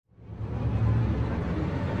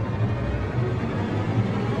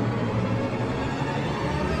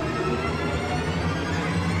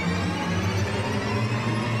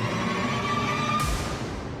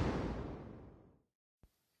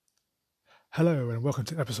Hello and welcome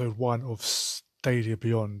to episode 1 of Stadia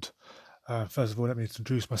Beyond. First of all, let me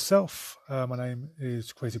introduce myself. My name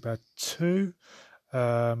is CrazyBad2,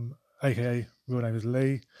 aka real name is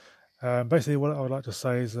Lee. Basically, what I would like to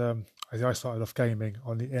say is I started off gaming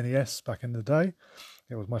on the NES back in the day.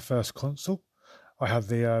 It was my first console. I had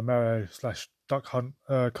the Mario / Duck Hunt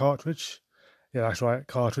cartridge. Yeah, that's right,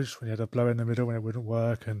 cartridge, when you had a blow in the middle when it wouldn't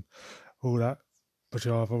work and all that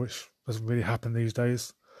pajava, which doesn't really happen these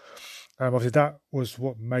days. Obviously, that was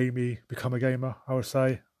what made me become a gamer, I would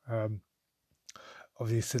say.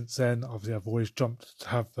 Obviously, since then, I've always jumped to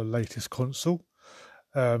have the latest console.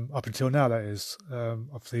 Up until now, that is.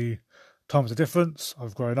 Obviously, times are different.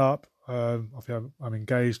 I've grown up. Obviously, I'm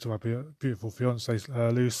engaged to my beautiful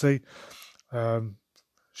fiancée, Lucy.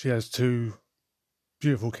 She has 2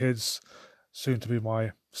 beautiful kids, soon to be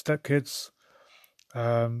my stepkids.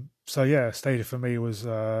 So yeah, Stadia for me was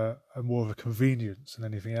more of a convenience than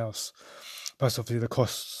anything else. Plus, obviously, the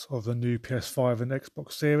costs of the new PS5 and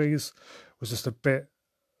Xbox Series was just a bit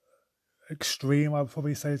extreme, I would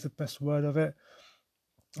probably say is the best word of it.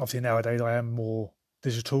 Obviously, nowadays I am more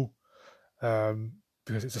digital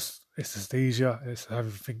because it's just easier. It's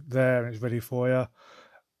everything there and it's ready for you.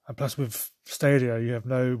 And plus, with Stadia, you have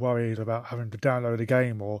no worries about having to download a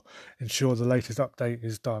game or ensure the latest update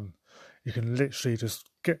is done. You can literally just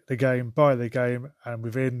get the game, buy the game, and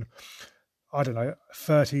within,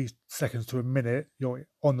 30 seconds to a minute, you're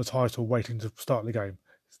on the title waiting to start the game.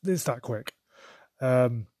 It's that quick.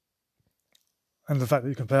 And the fact that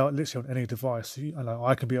you can play it literally on any device.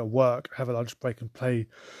 I can be at work, have a lunch break, and play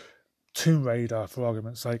Tomb Raider, for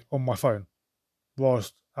argument's sake, on my phone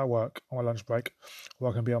whilst at work on my lunch break,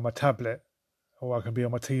 or I can be on my tablet, or I can be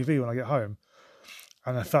on my TV when I get home.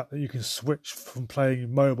 And the fact that you can switch from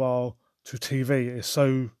playing mobile to TV is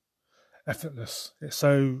so effortless. It's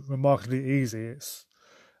so remarkably easy. It's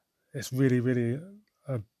really, really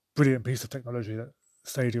a brilliant piece of technology that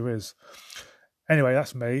Stadia is. Anyway,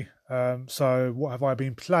 that's me. So what have I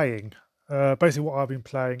been playing? Basically, what I've been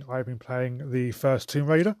playing the first Tomb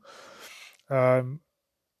Raider.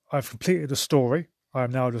 I've completed the story.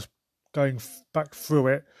 I'm now just going back through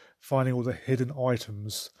it, finding all the hidden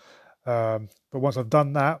items. But once I've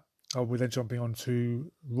done that, I'll be then jumping on to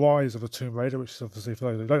Rise of the Tomb Raider, which is obviously, for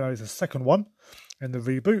those who don't know, is the second one in the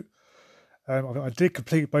reboot. I did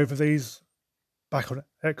complete both of these back on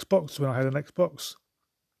Xbox when I had an Xbox.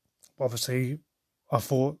 But obviously, I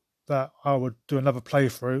thought that I would do another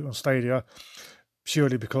playthrough on Stadia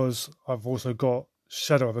purely because I've also got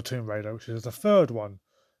Shadow of the Tomb Raider, which is the third one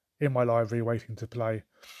in my library waiting to play.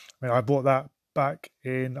 I mean, I bought that back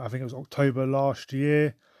in, I think it was October last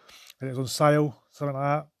year, and it was on sale, something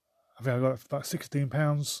like that. I think I got it for about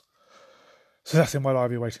 £16. So that's in my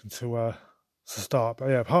library waiting to start. But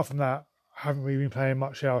yeah, apart from that, I haven't really been playing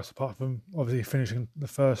much else apart from obviously finishing the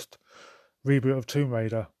first reboot of Tomb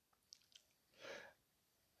Raider.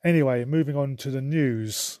 Anyway, moving on to the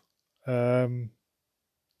news. First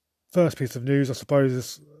piece of news, I suppose,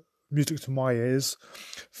 is music to my ears.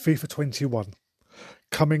 FIFA 21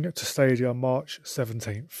 coming to Stadia March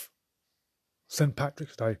 17th, St.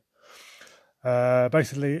 Patrick's Day.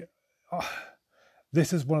 Basically,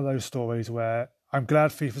 this is one of those stories where I'm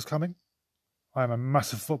glad FIFA's coming. I'm a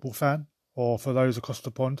massive football fan, or for those across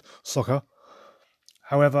the pond, soccer.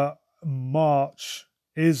 However, March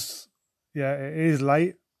is, it is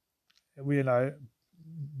late. 9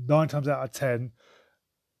 times out of 10,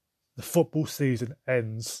 the football season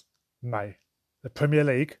ends May. The Premier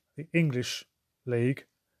League, the English League,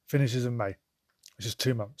 finishes in May, which is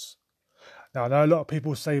 2 months. Now, I know a lot of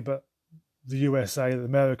people say, but the USA, the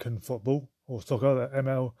American football, or soccer, the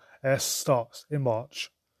MLS, starts in March,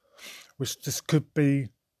 which just could be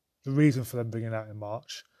the reason for them bringing that in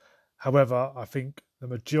March. However, I think the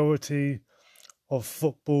majority of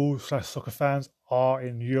football / soccer fans are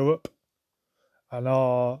in Europe and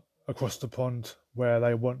are across the pond where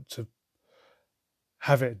they want to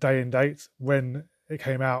have it day and date when it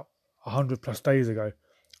came out 100 plus days ago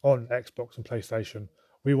on Xbox and PlayStation.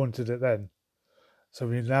 We wanted it then. So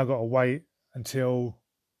we've now got to wait until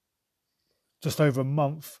just over a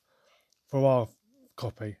month for our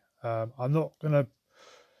copy. I'm not going to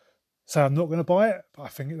say I'm not going to buy it, but I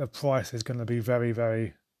think the price is going to be very,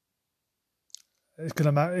 very... It's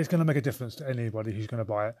going to make a difference to anybody who's going to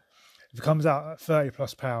buy it. If it comes out at £30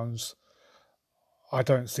 plus, I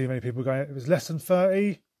don't see many people going. If it's less than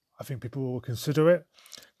 30, I think people will consider it.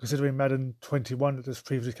 Considering Madden 21 that just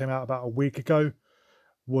previously came out about a week ago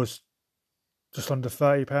was just under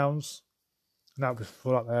 £30, and that was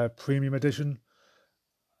for like their premium edition.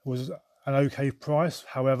 It was an okay price.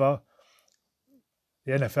 However,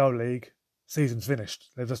 the NFL League season's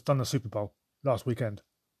finished. They've just done the Super Bowl. last weekend.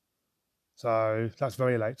 So that's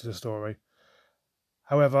very late to the story.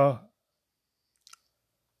 However,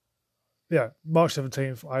 yeah, March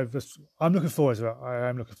 17th, I'm looking forward to it. I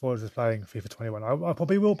am looking forward to playing FIFA 21. I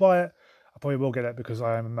probably will buy it. I probably will get it because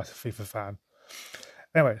I am a massive FIFA fan.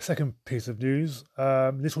 Anyway, second piece of news,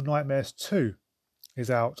 Little Nightmares 2 is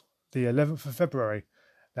out the 11th of February.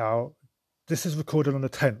 Now, this is recorded on the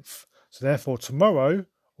 10th. So therefore, tomorrow,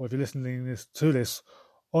 or if you're listening to this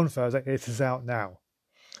on Thursday, it is out now.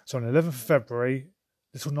 So on the 11th of February,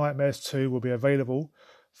 Little Nightmares 2 will be available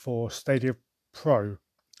for Stadia Pro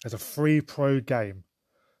as a free pro game.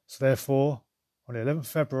 So therefore, on the 11th of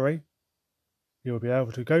February, you will be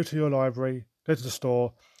able to go to your library, go to the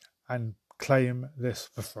store, and claim this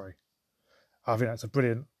for free. I think that's a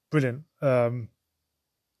brilliant middle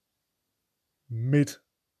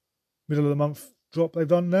of the month drop they've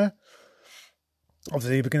done there.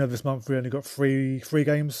 Obviously, beginning of this month, we only got three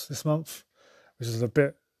games this month, which is a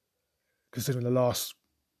bit, considering the last,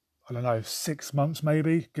 I don't know, 6 months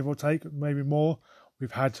maybe, give or take, maybe more.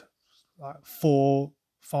 We've had like 4,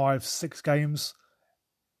 5, 6 games,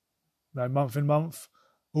 month in month,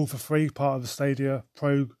 all for free, part of the Stadia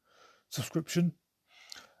Pro subscription.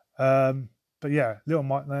 But yeah, Little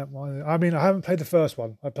Nightmares. I mean, I haven't played the first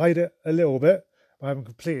one. I played it a little bit, but I haven't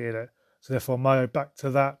completed it. So therefore, I might go back to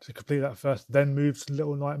that to complete that first, then move to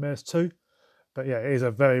Little Nightmares 2. But yeah, it is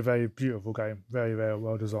a very, very beautiful game. Very, very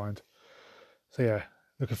well designed. So yeah,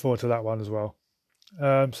 looking forward to that one as well.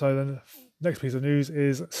 So then the next piece of news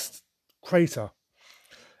is Crater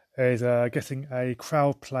is getting a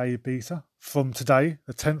crowd play beta from today,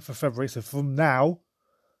 the 10th of February. So from now,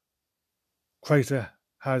 Crater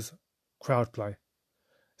has crowd play.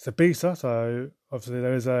 It's a beta, so obviously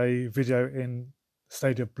there is a video in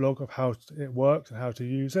Stadia blog of how it works and how to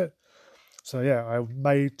use it. So yeah, I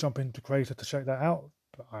may jump into Crater to check that out,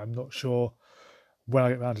 but I'm not sure when I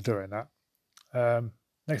get around to doing that.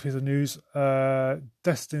 Next piece of news,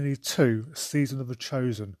 Destiny 2 Season of the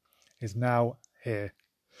Chosen is now here.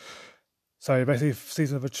 So basically,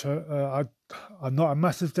 Season of the Chosen, I'm not a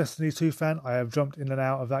massive Destiny 2 fan. I have jumped in and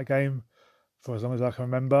out of that game for as long as I can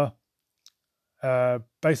remember.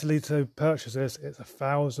 Basically, to purchase this, it's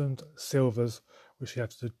 1,000 silvers, which you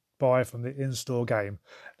have to buy from the in-store game.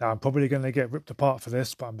 Now, I'm probably going to get ripped apart for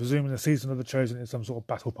this, but I'm presuming the Season of the Chosen is some sort of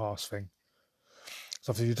battle pass thing.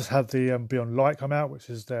 So obviously, you just had the Beyond Light come out, which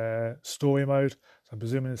is their story mode. So I'm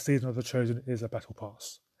presuming the Season of the Chosen is a battle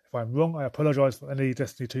pass. If I'm wrong, I apologise for any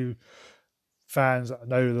Destiny 2 fans that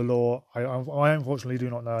know the lore. I unfortunately do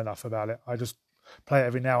not know enough about it. I just play it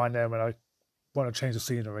every now and then when I want to change the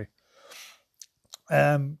scenery.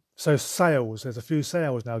 So sales, there's a few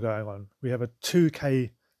sales now going on. We have a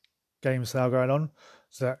 2K game sale going on.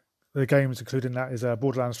 So that the games including that is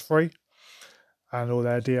Borderlands 3 and all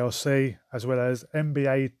their DLC, as well as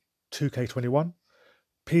NBA 2K21,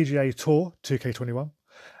 PGA Tour 2K21,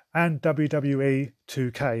 and WWE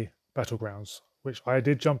 2K Battlegrounds, which I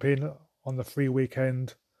did jump in on the free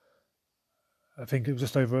weekend. I think it was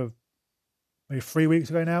just over maybe 3 weeks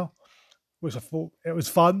ago now, which I thought it was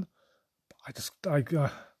fun. I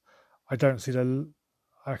don't see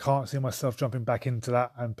I can't see myself jumping back into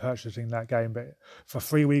that and purchasing that game. But for a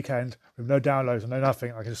free weekend with no downloads and no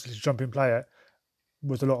nothing, I can just jump in and play it.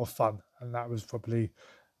 Was a lot of fun, and that was probably,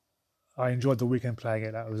 I enjoyed the weekend playing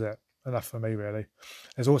it. That was it, enough for me really.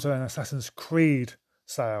 There's also an Assassin's Creed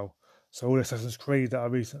sale, so all the Assassin's Creed that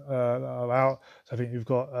are out. So I think you've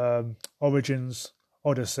got Origins,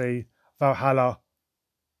 Odyssey, Valhalla.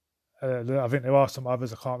 I think there are some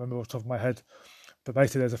others, I can't remember off the top of my head. But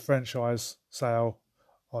basically there's a franchise sale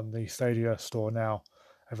on the Stadia store now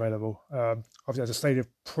available. Obviously as a Stadia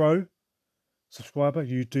Pro subscriber,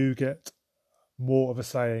 you do get more of a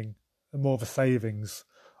savings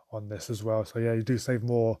on this as well. So yeah, you do save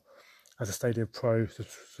more as a Stadia Pro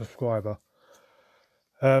subscriber.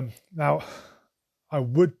 Now, I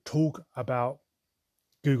would talk about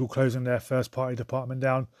Google closing their first party department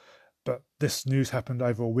down, but this news happened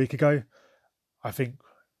over a week ago. I think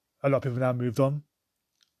a lot of people now moved on.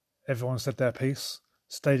 Everyone said their piece.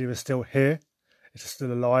 Stadia is still here. It is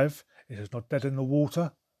still alive. It is not dead in the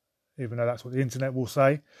water, even though that's what the internet will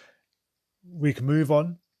say. We can move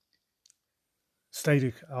on.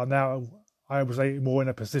 Stadia are now, I was more in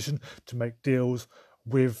a position to make deals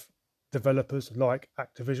with developers like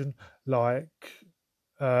Activision, like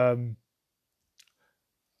my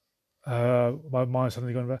mind's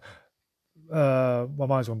suddenly gone. My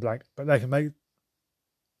mind's gone blank. But they can make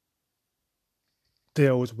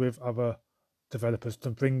deals with other developers to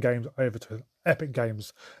bring games over to Epic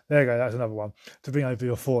Games. There you go. That's another one. To bring over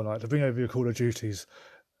your Fortnite, to bring over your Call of Duties.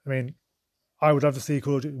 I mean, I would love to see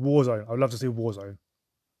Call of Duty Warzone. I would love to see Warzone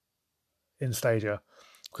in Stadia,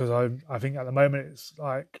 because I think at the moment it's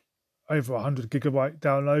like over 100 gigabyte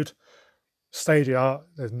download. Stadia,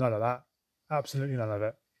 there's none of that. Absolutely none of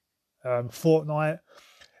it. Fortnite,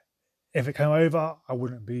 if it came over, I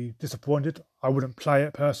wouldn't be disappointed. I wouldn't play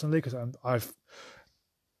it personally because I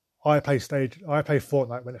play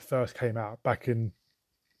Fortnite when it first came out back in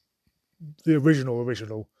the original,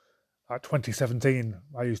 like 2017.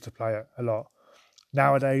 I used to play it a lot.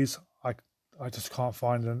 Nowadays, I just can't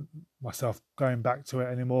find myself going back to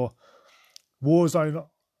it anymore. Warzone,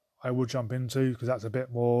 I would jump into because that's a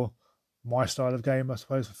bit more my style of game, I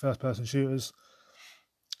suppose, for first-person shooters.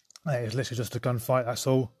 It's literally just a gunfight, that's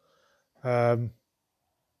all. But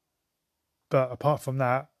apart from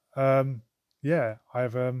that, yeah, I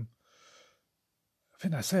think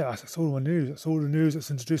that's it. That's all the news. That's all the news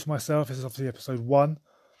that's introduced myself. This is obviously episode 1.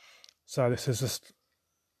 So this is just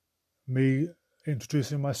me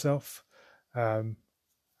introducing myself and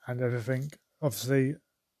everything. Obviously,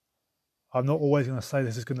 I'm not always going to say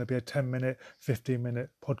this is going to be a 10-minute, 15-minute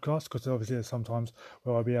podcast, because obviously there's sometimes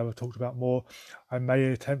where I'll be able to talk about more. I may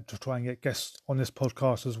attempt to try and get guests on this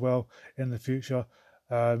podcast as well in the future.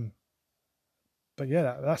 But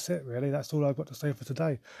yeah, that's it really. That's all I've got to say for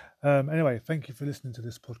today. Anyway, thank you for listening to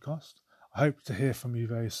this podcast. I hope to hear from you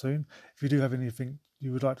very soon. If you do have anything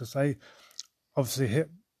you would like to say, obviously hit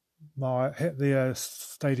the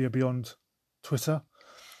Stadia Beyond Twitter,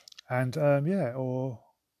 and or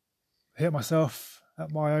hit myself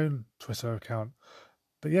at my own Twitter account.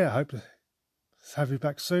 But yeah, I hope to have you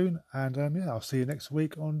back soon, and I'll see you next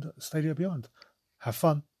week on Stadia Beyond. Have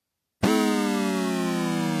fun.